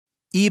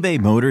eBay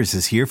Motors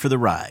is here for the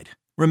ride.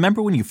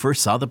 Remember when you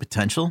first saw the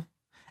potential?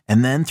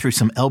 And then through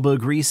some elbow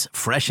grease,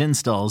 fresh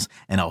installs,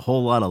 and a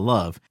whole lot of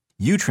love,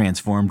 you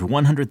transformed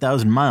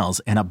 100,000 miles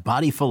and a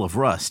body full of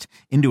rust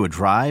into a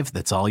drive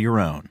that's all your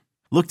own.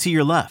 Look to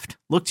your left.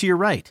 Look to your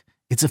right.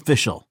 It's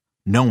official.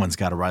 No one's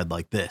got a ride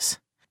like this.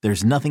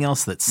 There's nothing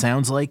else that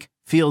sounds like,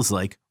 feels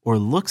like, or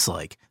looks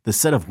like the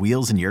set of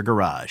wheels in your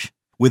garage.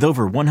 With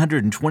over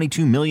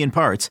 122 million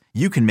parts,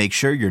 you can make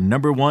sure your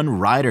number one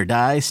ride or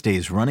die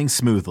stays running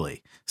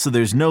smoothly. So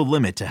there's no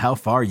limit to how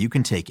far you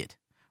can take it.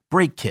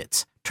 Brake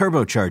kits,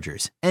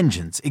 turbochargers,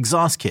 engines,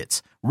 exhaust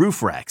kits,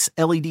 roof racks,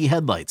 LED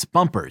headlights,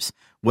 bumpers,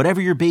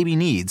 whatever your baby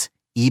needs,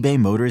 eBay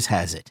Motors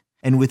has it.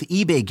 And with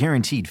eBay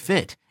Guaranteed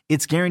Fit,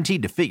 it's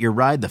guaranteed to fit your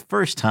ride the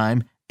first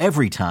time,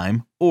 every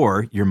time,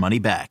 or your money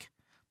back.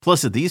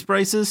 Plus at these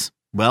prices,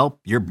 well,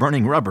 you're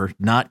burning rubber,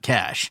 not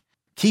cash.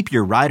 Keep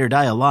your ride or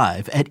die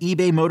alive at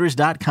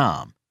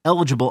ebaymotors.com.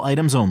 Eligible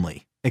items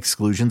only.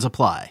 Exclusions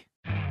apply.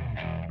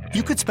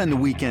 You could spend the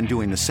weekend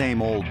doing the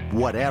same old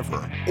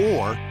whatever,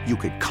 or you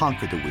could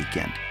conquer the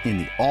weekend in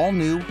the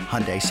all-new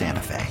Hyundai Santa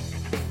Fe.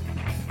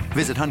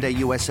 Visit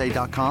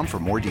HyundaiUSA.com for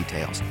more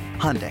details.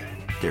 Hyundai,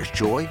 there's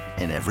joy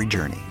in every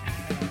journey.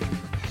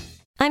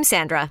 I'm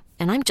Sandra,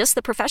 and I'm just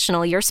the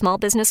professional your small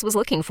business was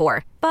looking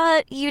for.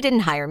 But you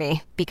didn't hire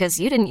me because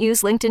you didn't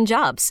use LinkedIn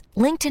Jobs.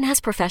 LinkedIn has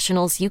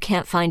professionals you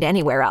can't find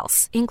anywhere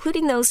else,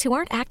 including those who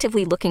aren't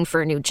actively looking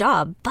for a new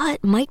job,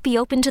 but might be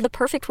open to the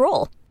perfect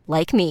role,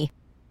 like me.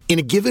 In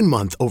a given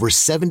month, over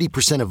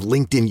 70% of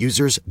LinkedIn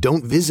users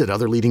don't visit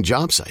other leading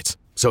job sites.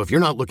 So if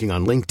you're not looking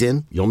on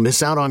LinkedIn, you'll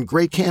miss out on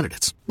great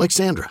candidates like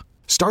Sandra.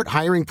 Start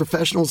hiring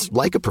professionals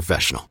like a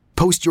professional.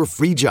 Post your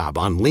free job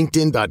on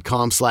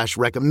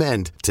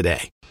linkedin.com/recommend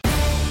today.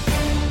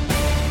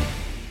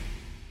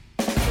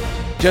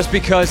 Just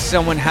because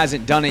someone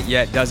hasn't done it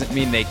yet doesn't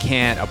mean they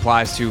can't.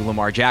 Applies to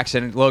Lamar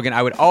Jackson. Logan,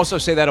 I would also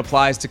say that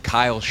applies to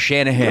Kyle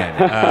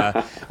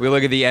Shanahan. We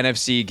look at the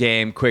NFC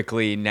game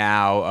quickly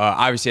now.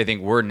 Obviously, I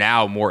think we're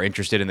now more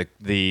interested in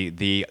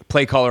the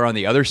play caller on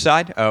the other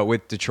side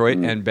with Detroit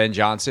and Ben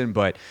Johnson.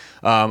 But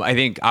I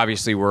think,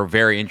 obviously, we're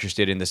very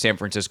interested in the San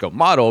Francisco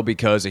model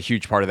because a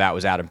huge part of that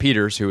was Adam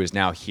Peters, who is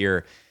now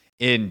here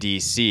in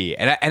DC.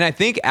 And I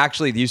think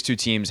actually these two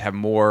teams have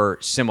more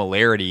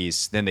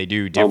similarities than they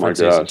do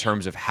differences in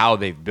terms of how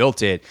they've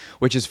built it,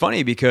 which is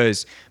funny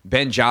because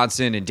Ben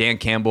Johnson and Dan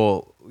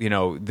Campbell, you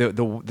know,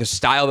 the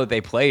style that they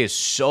play is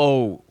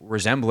so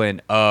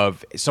resemblant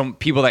of some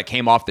people that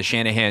came off the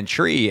Shanahan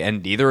tree,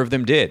 and neither of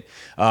them did.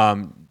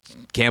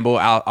 Campbell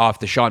out off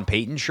the Sean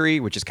Payton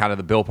tree, which is kind of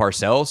the Bill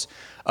Parcells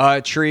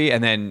tree,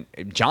 and then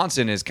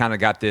Johnson has kind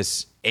of got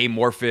this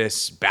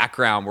amorphous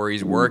background where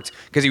he's worked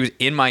because he was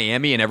in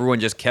Miami and everyone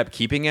just kept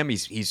keeping him.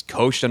 He's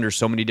coached under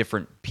so many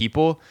different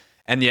people,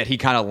 and yet he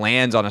kind of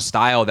lands on a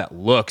style that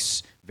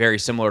looks very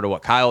similar to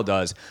what Kyle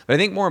does. But I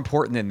think more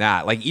important than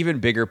that, like even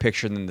bigger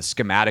picture than the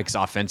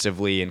schematics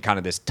offensively and kind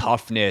of this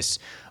toughness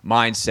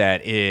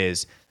mindset,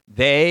 is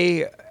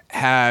they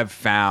have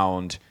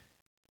found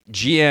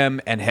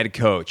GM and head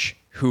coach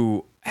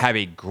who have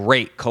a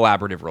great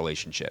collaborative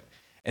relationship.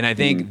 And I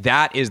think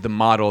that is the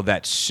model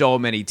that so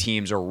many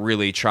teams are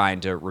really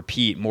trying to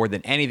repeat more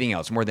than anything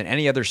else, more than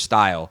any other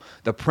style.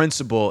 The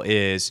principle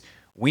is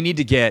we need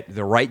to get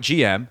the right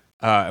GM,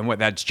 and what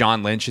that's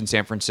John Lynch in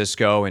San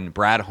Francisco and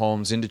Brad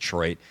Holmes in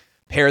Detroit,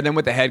 pair them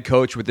with the head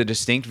coach with a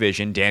distinct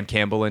vision, Dan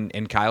Campbell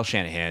and Kyle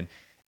Shanahan,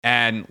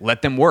 and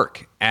let them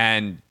work.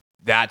 And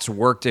that's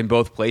worked in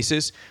both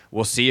places.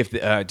 We'll see if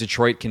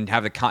Detroit can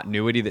have the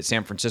continuity that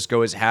San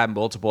Francisco has had,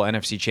 multiple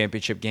NFC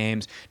championship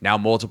games, now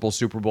multiple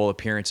Super Bowl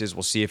appearances.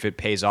 We'll see if it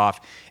pays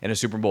off in a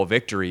Super Bowl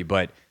victory.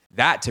 But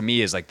that, to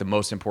me, is like the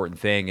most important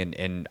thing.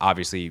 And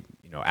obviously,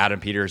 you know,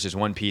 Adam Peters is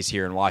one piece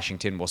here in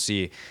Washington. We'll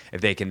see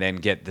if they can then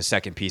get the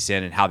second piece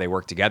in and how they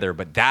work together.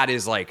 But that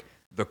is like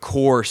the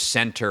core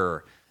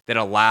center that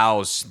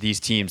allows these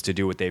teams to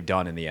do what they've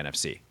done in the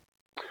NFC.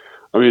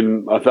 I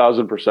mean,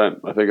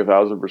 1,000%. I think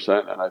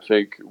 1,000%. And I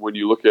think when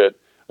you look at,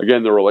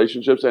 again, the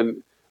relationships,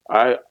 and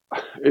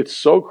it's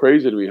so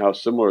crazy to me how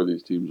similar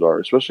these teams are,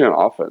 especially on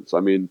offense.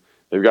 I mean,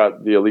 they've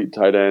got the elite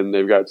tight end,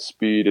 they've got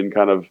speed and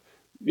kind of,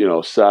 you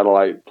know,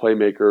 satellite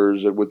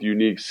playmakers with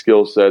unique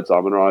skill sets.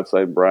 Amon-Ra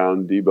St.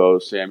 Brown,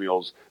 Debo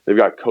Samuels. They've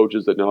got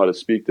coaches that know how to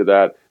speak to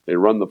that. They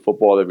run the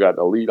football. They've got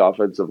elite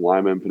offensive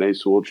linemen, Penei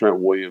Sewell, Trent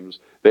Williams.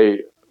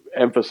 They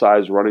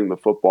emphasize running the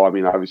football. I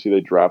mean, obviously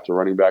they draft a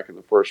running back in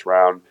the first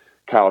round.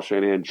 Kyle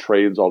Shanahan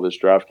trades all this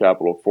draft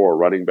capital for a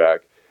running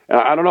back. And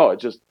I don't know, it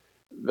just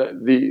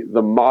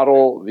the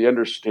model, the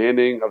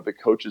understanding of the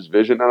coach's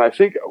vision. And I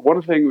think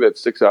one thing that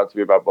sticks out to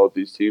me about both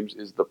these teams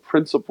is the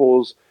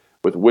principles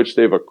with which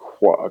they've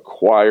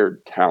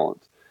acquired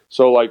talent.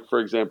 So like,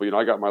 for example, you know,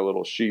 I got my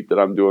little sheet that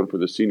I'm doing for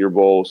the Senior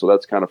Bowl, so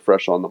that's kind of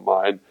fresh on the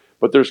mind.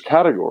 But there's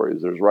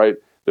categories.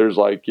 There's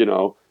like, you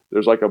know,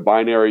 there's like a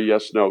binary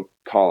yes/no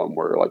column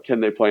where like,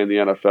 can they play in the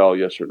NFL?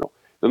 Yes or no.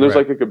 Then there's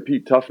like a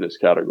compete toughness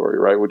category,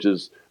 right? Which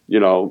is, you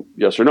know,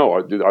 yes or no.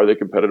 Are they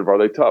competitive? Are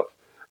they tough?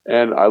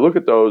 And I look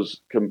at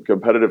those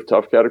competitive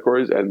tough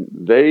categories, and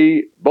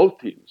both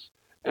teams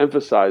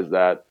emphasize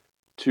that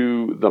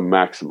to the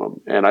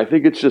maximum. And I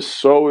think it's just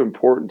so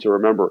important to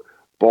remember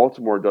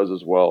Baltimore does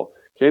as well.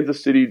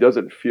 Kansas City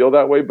doesn't feel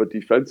that way, but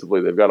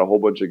defensively, they've got a whole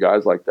bunch of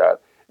guys like that.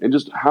 And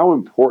just how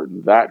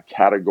important that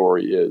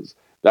category is,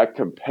 that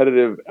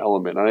competitive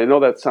element. And I know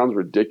that sounds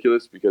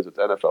ridiculous because it's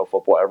NFL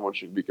football. Everyone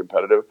should be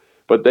competitive.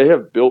 But they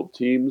have built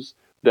teams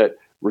that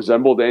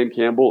resemble Dan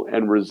Campbell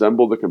and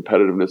resemble the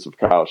competitiveness of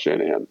Kyle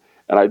Shanahan.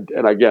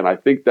 And again, I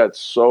think that's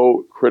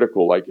so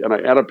critical.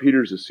 Adam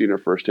Peters has seen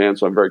it firsthand,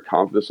 so I'm very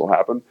confident this will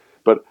happen.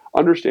 But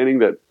understanding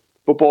that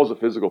football is a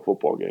physical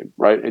football game,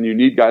 right? And you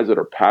need guys that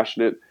are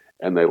passionate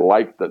and they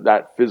like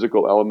that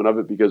physical element of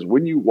it, because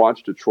when you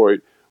watch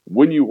Detroit,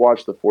 when you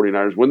watch the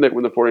 49ers, when the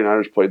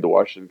 49ers played the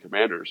Washington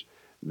Commanders,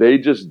 they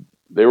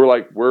were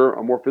like, we're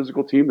a more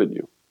physical team than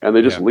you. And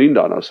they just leaned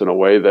on us in a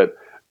way that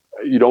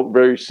you don't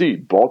very see.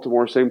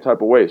 Baltimore, same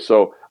type of way.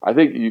 So I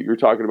think you're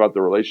talking about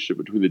the relationship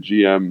between the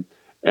GM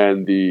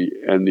and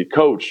the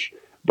coach.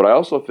 But I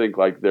also think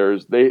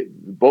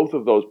both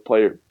of those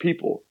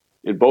people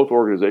in both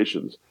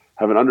organizations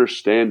have an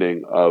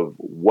understanding of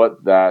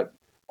what that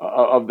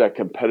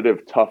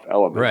competitive tough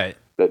element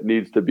that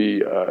needs to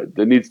be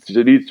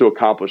needs to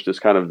accomplish this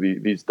kind of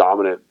these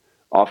dominant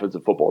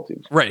offensive football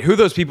teams. Right. Who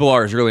those people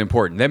are is really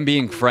important. Them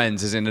being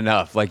friends isn't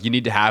enough. Like, you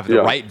need to have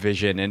the right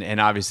vision,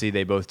 and obviously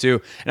they both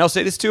do. And I'll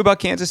say this too about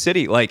Kansas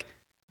City. Like,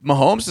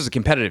 Mahomes is a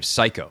competitive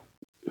psycho.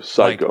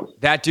 Like,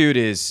 that dude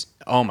is,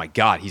 oh my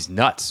God, he's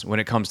nuts when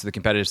it comes to the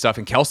competitive stuff.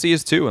 And Kelsey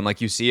is too. And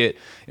like, you see it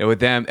with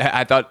them.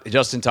 I thought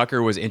Justin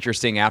Tucker was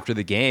interesting after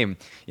the game.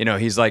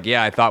 He's like,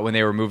 yeah, I thought when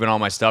they were moving all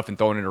my stuff and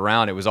throwing it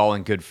around, it was all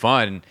in good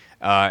fun.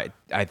 I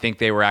think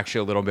they were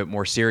actually a little bit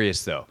more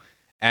serious though.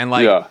 And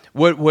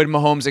would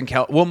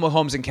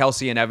Mahomes and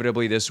Kelsey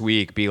inevitably this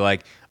week be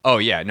like, oh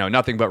yeah, no,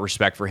 nothing but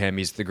respect for him.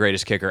 He's the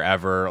greatest kicker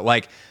ever.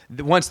 Like,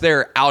 once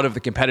they're out of the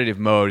competitive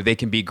mode, they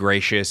can be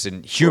gracious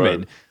and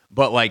human. Right.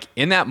 But like,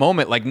 in that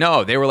moment, like,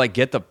 no, they were like,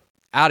 get the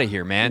out of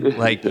here, man.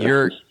 Like,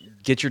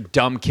 get your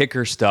dumb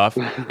kicker stuff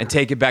and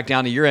take it back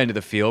down to your end of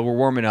the field. We're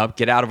warming up.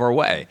 Get out of our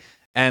way.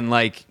 And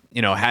like,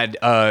 had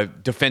a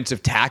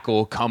defensive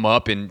tackle come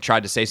up and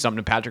tried to say something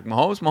to Patrick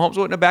Mahomes, Mahomes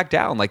wouldn't have backed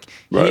down. Like,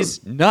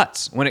 he's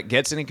nuts when it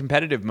gets in a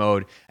competitive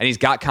mode. And he's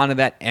got kind of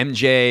that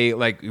MJ,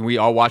 like, we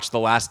all watched The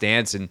Last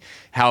Dance and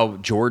how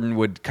Jordan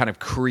would kind of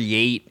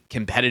create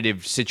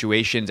competitive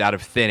situations out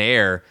of thin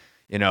air.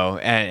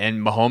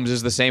 And Mahomes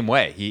is the same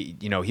way.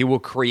 He will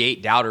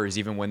create doubters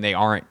even when they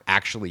aren't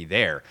actually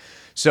there.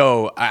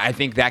 So I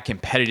think that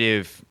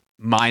competitive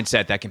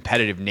mindset, that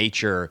competitive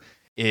nature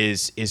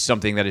is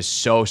something that is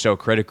so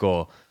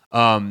critical.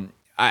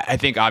 I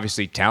think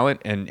obviously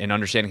talent and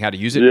understanding how to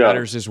use it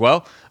matters as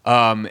well.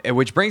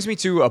 Which brings me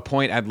to a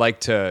point I'd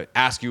like to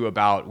ask you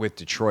about with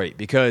Detroit,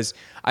 because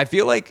I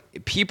feel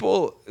like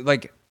people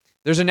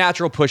there's a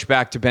natural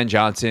pushback to Ben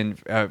Johnson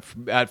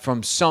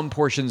from some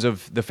portions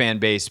of the fan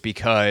base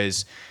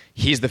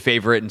he's the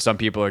favorite, and some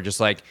people are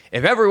just like,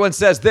 if everyone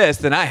says this,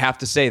 then I have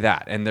to say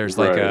that. And there's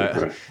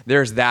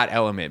there's that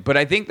element. But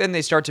I think then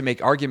they start to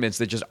make arguments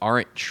that just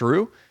aren't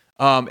true.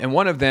 And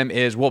one of them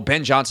is, well,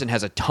 Ben Johnson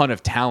has a ton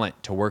of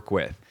talent to work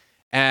with.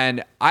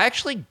 And I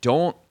actually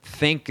don't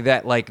think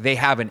that they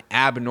have an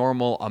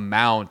abnormal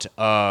amount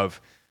of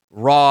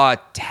raw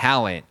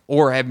talent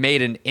or have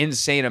made an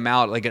insane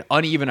amount, an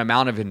uneven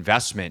amount of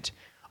investment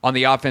on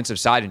the offensive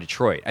side in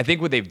Detroit. I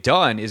think what they've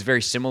done is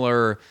very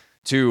similar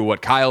to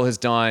what Kyle has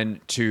done,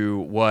 to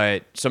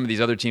what some of these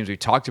other teams we've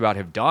talked about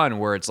have done,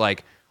 where it's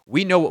like,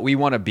 we know what we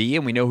want to be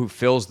and we know who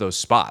fills those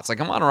spots.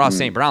 Like, Amon-Ra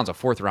St. Brown's a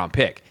 4th round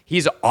pick.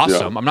 He's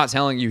awesome. Yeah. I'm not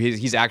telling you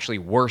he's actually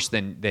worse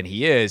than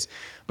he is,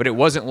 but it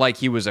wasn't like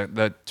he was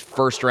the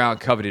 1st round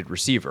coveted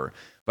receiver.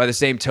 By the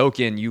same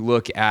token, you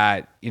look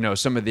at,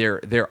 some of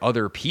their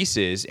other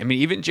pieces. I mean,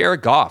 even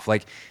Jared Goff.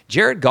 Like,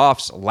 Jared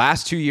Goff's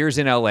last 2 years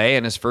in LA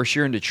and his first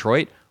year in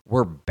Detroit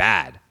were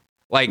bad.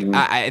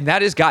 And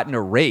that has gotten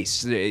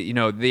erased.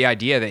 The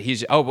idea that he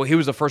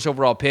was the 1st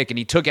overall pick and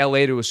he took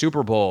LA to a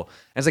Super Bowl.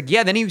 And it's like,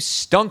 yeah, then he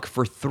stunk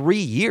for 3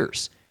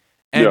 years.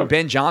 And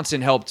Ben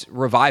Johnson helped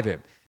revive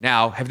him.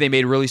 Now, have they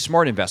made really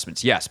smart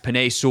investments? Yes.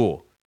 Penei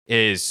Sewell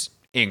is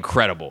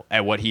incredible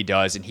at what he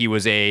does, and he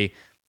was a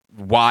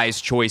wise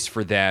choice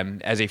for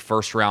them as a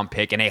 1st round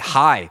pick and a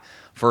high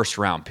 1st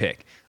round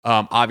pick.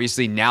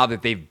 Obviously, now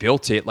that they've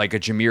built it, like a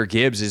Jahmyr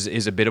Gibbs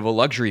is a bit of a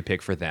luxury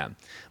pick for them.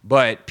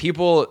 But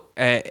people,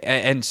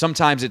 and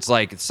sometimes it's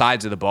like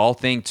sides of the ball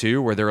thing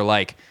too, where they're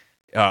like,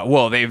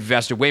 they've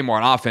invested way more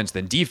on offense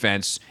than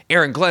defense.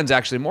 Aaron Glenn's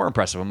actually more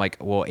impressive. I'm like,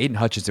 well, Aiden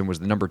Hutchinson was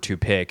the number 2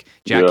 pick.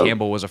 Jack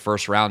Campbell was a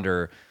 1st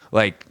rounder.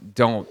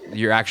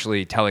 You're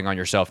actually telling on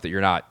yourself that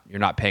you're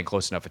not paying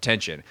close enough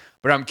attention.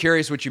 But I'm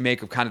curious what you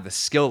make of kind of the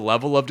skill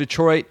level of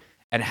Detroit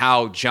and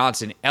how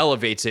Johnson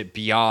elevates it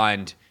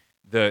beyond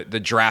the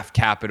draft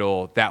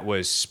capital that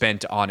was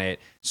spent on it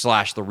 /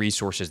 the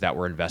resources that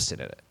were invested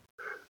in it.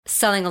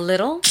 Selling a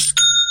little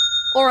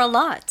or a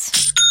lot?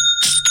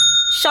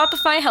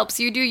 Shopify helps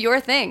you do your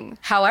thing,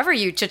 however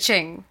you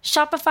cha-ching.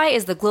 Shopify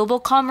is the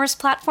global commerce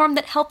platform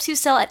that helps you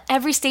sell at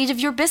every stage of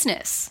your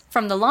business.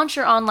 From the launch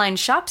your online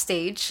shop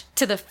stage,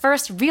 to the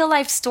first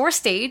real-life store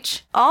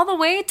stage, all the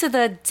way to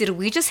the "did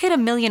we just hit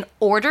 1 million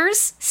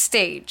orders"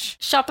 stage.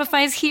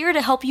 Shopify is here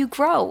to help you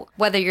grow.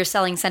 Whether you're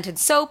selling scented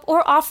soap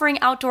or offering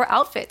outdoor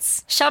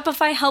outfits,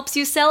 Shopify helps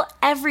you sell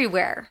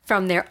everywhere.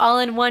 From their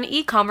all-in-one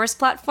e-commerce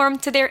platform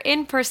to their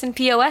in-person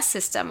POS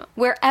system,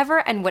 wherever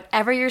and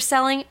whatever you're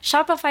selling,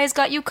 Shopify's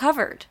got you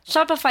covered.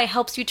 Shopify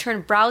helps you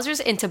turn browsers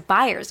into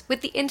buyers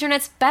with the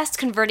internet's best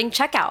converting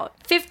checkout,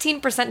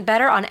 15%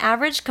 better on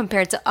average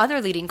compared to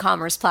other leading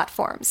commerce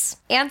platforms.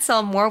 And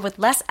sell more with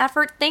less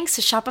effort thanks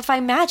to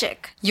Shopify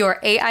Magic, your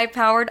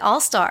AI-powered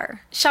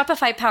all-star.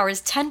 Shopify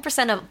powers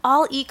 10% of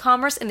all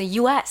e-commerce in the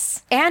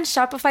US. And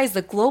Shopify is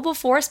the global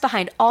force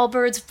behind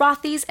Allbirds,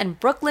 Rothy's, and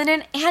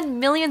Brooklinen, and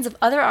millions of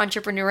other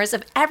entrepreneurs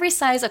of every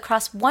size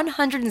across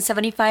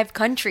 175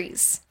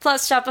 countries.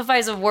 Plus,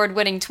 Shopify's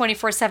award-winning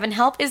 24/7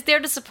 help is there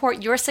to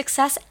support your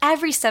success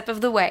every step of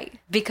the way.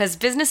 Because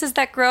businesses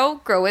that grow,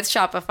 grow with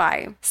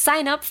Shopify.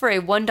 Sign up for a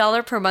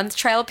 $1 per month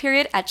trial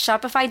period at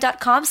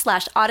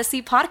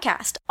shopify.com/Odyssey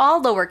Podcast,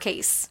 all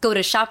lowercase. Go to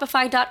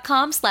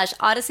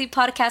shopify.com/Odyssey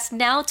Podcast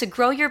now to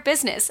grow your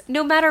business,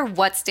 no matter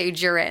what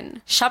stage you're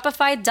in.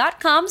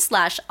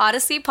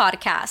 Shopify.com/Odyssey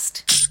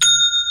Podcast.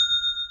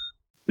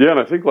 Yeah, and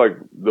I think like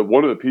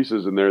one of the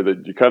pieces in there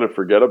that you kind of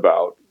forget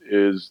about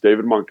is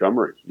David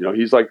Montgomery. You know,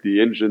 he's like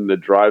the engine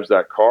that drives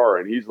that car,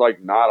 and he's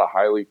like not a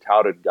highly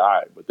touted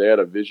guy, but they had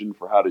a vision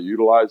for how to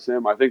utilize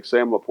him. I think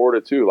Sam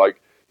Laporta too.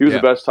 Like he was the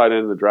best tight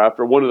end in the draft,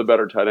 or one of the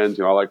better tight ends.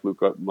 You know, I like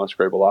Luke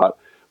Musgrave a lot,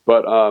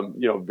 but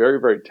you know, very,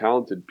 very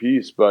talented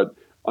piece. But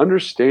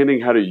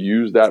understanding how to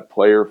use that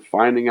player,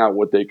 finding out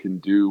what they can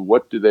do,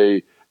 what do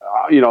they,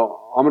 you know,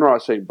 Amon-Ra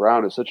St.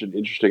 Brown is such an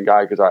interesting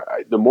guy because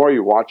the more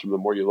you watch him, the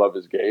more you love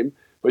his game.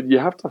 But you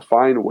have to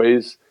find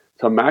ways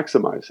to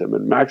maximize him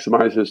and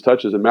maximize his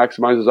touches and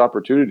maximize his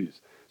opportunities.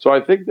 So I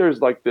think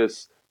there's like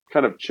this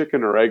kind of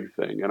chicken or egg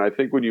thing. And I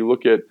think when you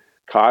look at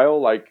Kyle,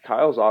 like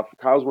Kyle's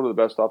one of the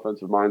best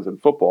offensive minds in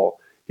football.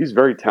 He's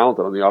very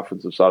talented on the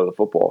offensive side of the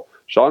football.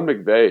 Sean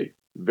McVay,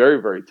 very,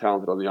 very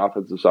talented on the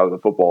offensive side of the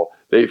football.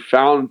 They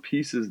found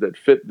pieces that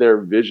fit their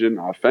vision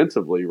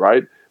offensively,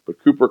 right? But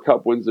Cooper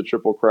Kupp wins the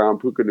Triple Crown.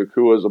 Puka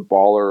Nacua is a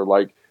baller.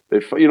 Like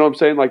you know what I'm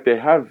saying? Like they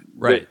have,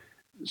 right.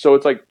 So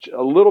it's like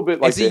a little bit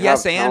like it's they a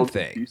yes have and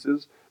thing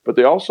pieces, but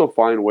they also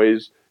find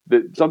ways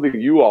that something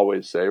you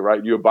always say,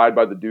 right? You abide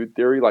by the dude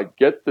theory, like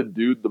get the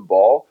dude the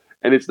ball.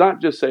 And it's not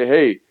just say,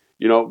 hey,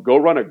 you know, go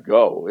run a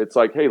go. It's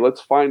like, hey,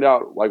 let's find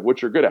out like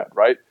what you're good at,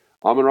 right?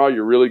 Amon-Ra,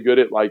 you're really good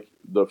at like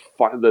the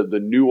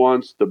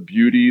nuance, the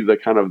beauty, the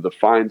kind of the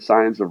fine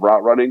science of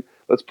route running.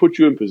 Let's put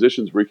you in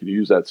positions where you can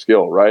use that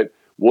skill, right?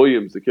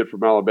 Williams, the kid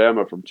from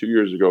Alabama from 2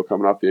 years ago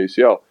coming off the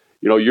ACL.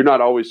 You know, you're not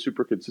always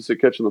super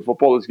consistent catching the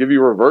football. Let's give you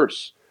a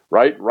reverse,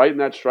 right? Right in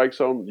that strike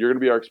zone, you're going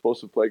to be our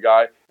explosive play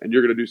guy, and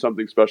you're going to do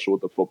something special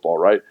with the football,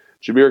 right?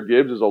 Jahmyr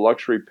Gibbs is a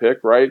luxury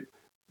pick, right?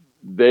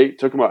 They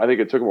took him. I think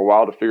it took him a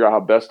while to figure out how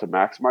best to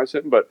maximize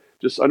him, but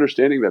just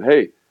understanding that,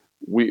 hey,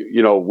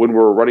 you know, when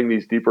we're running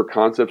these deeper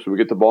concepts, when we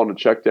get the ball in a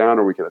check down,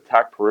 or we can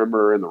attack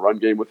perimeter in the run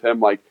game with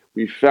him, like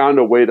we found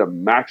a way to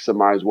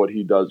maximize what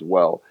he does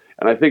well.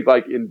 And I think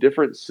like in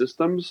different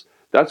systems,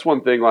 that's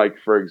one thing, like,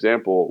 for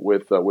example,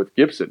 with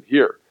Gibson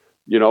here,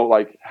 you know,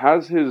 like,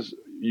 has his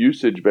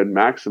usage been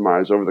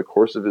maximized over the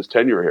course of his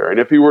tenure here? And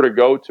if he were to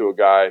go to a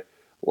guy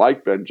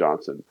like Ben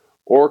Johnson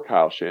or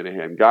Kyle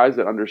Shanahan, guys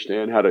that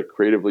understand how to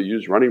creatively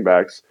use running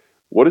backs,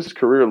 what does his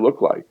career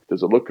look like?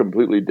 Does it look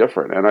completely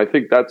different? And I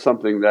think that's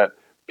something that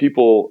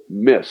people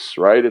miss,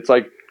 right? It's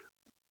like,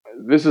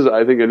 this is,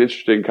 I think, an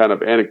interesting kind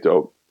of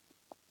anecdote.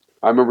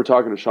 I remember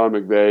talking to Sean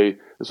McVay,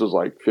 this was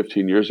like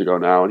 15 years ago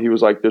now, and he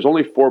was like, there's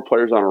only 4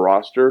 players on a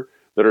roster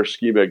that are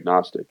scheme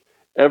agnostic.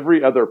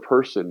 Every other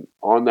person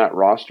on that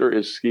roster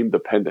is scheme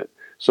dependent.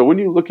 So when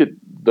you look at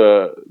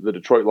the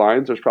Detroit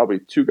Lions, there's probably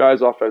 2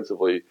 guys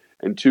offensively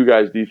and 2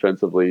 guys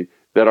defensively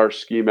that are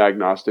scheme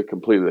agnostic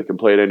completely. They can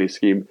play at any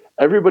scheme.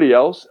 Everybody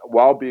else,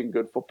 while being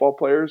good football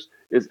players,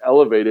 is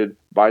elevated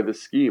by the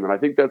scheme. And I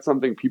think that's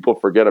something people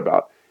forget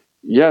about.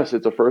 Yes,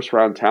 it's a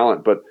first-round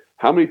talent, but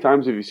how many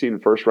times have you seen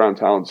first-round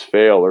talents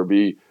fail or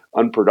be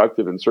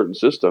unproductive in certain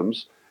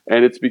systems?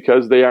 And it's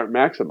because they aren't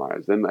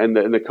maximized. And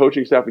the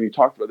coaching staff, and you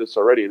talked about this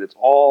already, and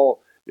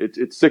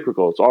it's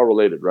cyclical. It's all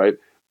related, right?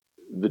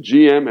 The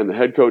GM and the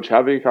head coach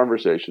having a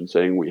conversation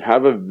saying, we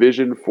have a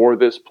vision for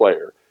this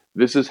player.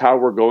 This is how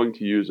we're going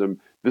to use him.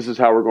 This is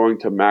how we're going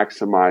to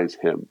maximize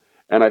him.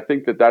 And I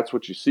think that that's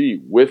what you see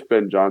with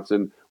Ben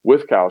Johnson,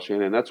 with Kyle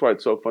Shanahan. That's why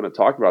it's so fun to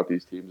talk about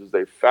these teams, is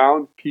they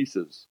found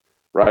pieces,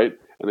 right?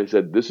 And they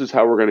said, this is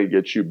how we're going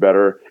to get you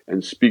better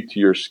and speak to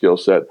your skill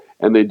set.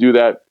 And they do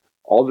that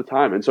all the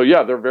time. And so,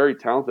 yeah, they're very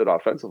talented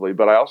offensively,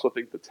 but I also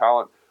think the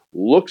talent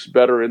looks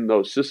better in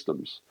those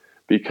systems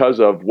because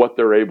of what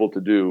they're able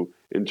to do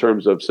in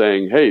terms of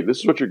saying, hey, this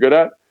is what you're good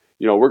at.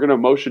 You know, we're going to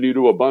motion you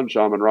to a bunch,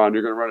 Amon-Ra, and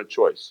you're going to run a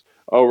choice.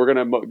 Oh, we're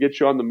going to get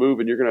you on the move,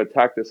 and you're going to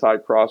attack this high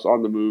cross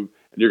on the move,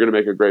 and you're going to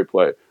make a great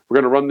play. We're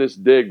going to run this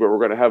dig, but we're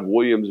going to have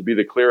Williams be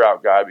the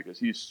clear-out guy because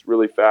he's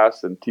really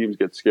fast and teams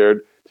get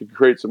scared to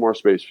create some more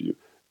space for you.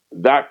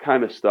 That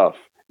kind of stuff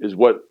is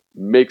what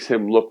makes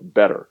him look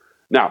better.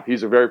 Now,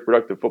 he's a very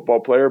productive football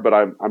player, but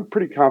I'm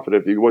pretty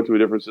confident if he went to a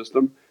different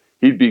system,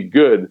 he'd be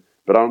good,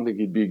 but I don't think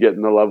he'd be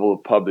getting the level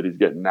of pub that he's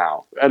getting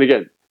now. And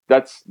again,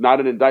 that's not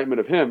an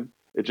indictment of him.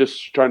 It's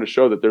just trying to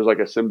show that there's like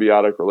a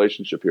symbiotic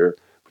relationship here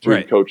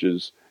between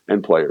coaches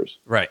and players.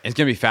 Right. It's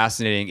going to be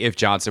fascinating if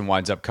Johnson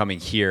winds up coming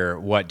here,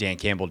 what Dan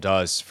Campbell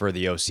does for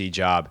the OC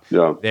job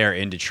there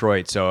in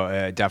Detroit.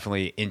 So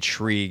definitely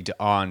intrigued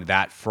on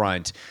that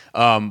front.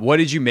 What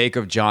did you make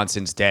of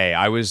Johnson's day?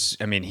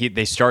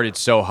 They started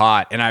so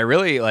hot, and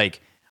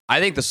I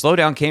think the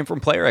slowdown came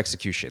from player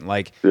execution.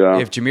 If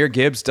Jahmyr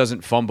Gibbs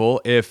doesn't fumble,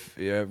 if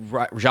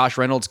Josh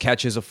Reynolds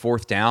catches a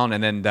 4th down,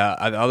 and then the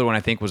other one I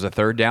think was a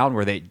 3rd down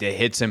where they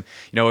hits him.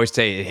 I always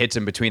say it hits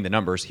him between the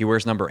numbers. He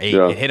wears number 8.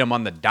 It hit him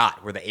on the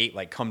dot where the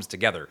 8 comes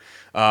together.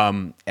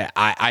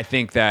 I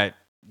think that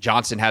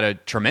Johnson had a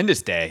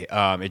tremendous day.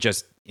 It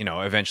just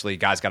eventually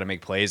guys got to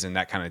make plays, and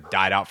that kind of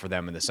died out for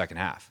them in the second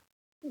half.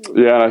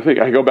 Yeah, and I think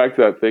I go back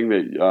to that thing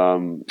that,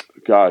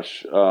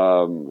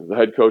 the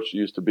head coach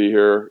used to be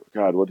here.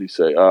 God, what did he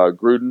say?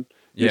 Gruden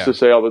used to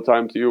say all the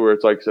time to you, where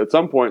it's like at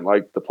some point,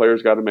 the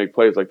players got to make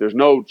plays. There's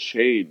no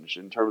change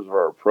in terms of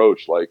our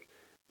approach.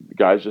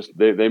 Guys just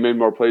they made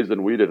more plays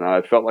than we did, and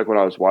I felt like when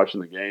I was watching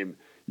the game,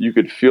 you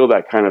could feel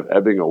that kind of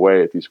ebbing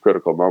away at these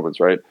critical moments.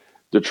 Right?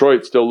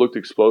 Detroit still looked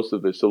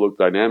explosive. They still looked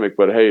dynamic.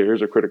 But hey,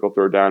 here's a critical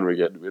 3rd down we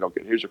don't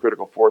get. Here's a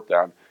critical 4th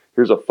down.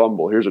 Here's a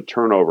fumble. Here's a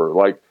turnover.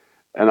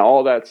 And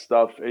all that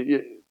stuff,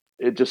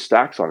 it just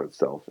stacks on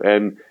itself.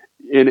 And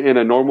in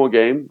a normal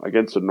game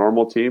against a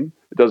normal team,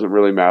 it doesn't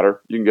really matter.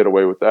 You can get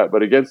away with that.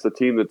 But against a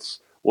team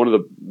that's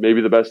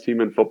maybe the best team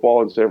in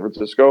football in San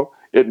Francisco,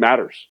 it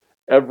matters.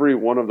 Every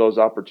one of those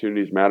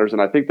opportunities matters.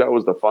 And I think that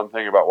was the fun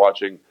thing about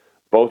watching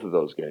both of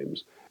those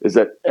games, is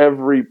that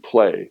every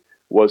play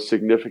was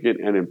significant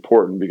and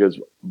important because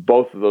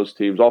both of those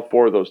teams, all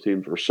 4 of those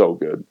teams, were so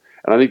good.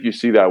 And I think you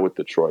see that with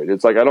Detroit.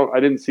 It's I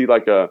didn't see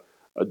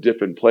a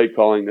dip in play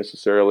calling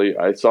necessarily.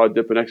 I saw a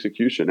dip in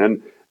execution.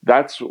 And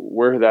that's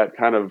where that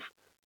kind of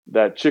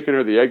that chicken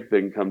or the egg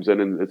thing comes in.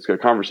 And it's a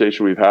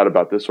conversation we've had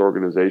about this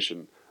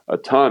organization a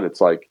ton.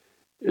 It's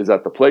is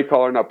that the play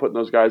caller not putting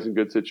those guys in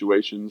good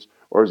situations,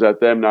 or is that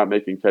them not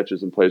making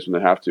catches and plays when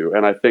they have to?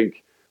 And I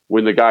think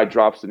when the guy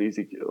drops an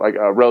easy,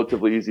 a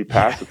relatively easy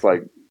pass, it's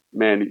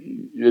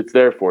man, it's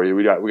there for you.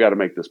 We got to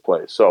make this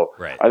play. So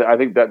I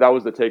think that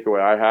was the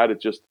takeaway I had.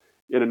 It just,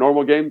 in a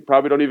normal game,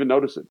 probably don't even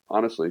notice it,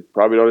 honestly.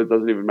 It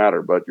doesn't even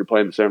matter. But you're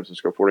playing the San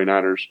Francisco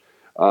 49ers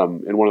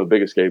in one of the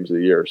biggest games of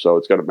the year. So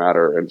it's going to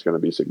matter, and it's going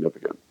to be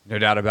significant. No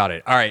doubt about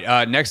it. All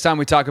right, next time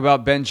we talk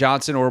about Ben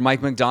Johnson or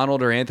Mike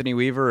McDonald or Anthony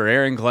Weaver or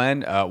Aaron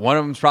Glenn, one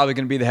of them is probably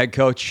going to be the head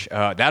coach.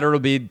 That or it'll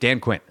be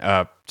Dan Quinn.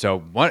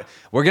 So we're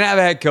going to have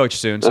a head coach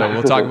soon, so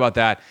we'll talk about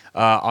that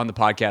on the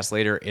podcast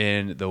later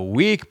in the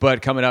week.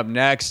 But coming up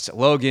next,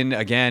 Logan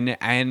again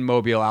in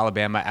Mobile,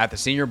 Alabama at the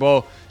Senior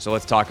Bowl. So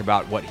let's talk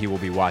about what he will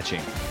be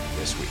watching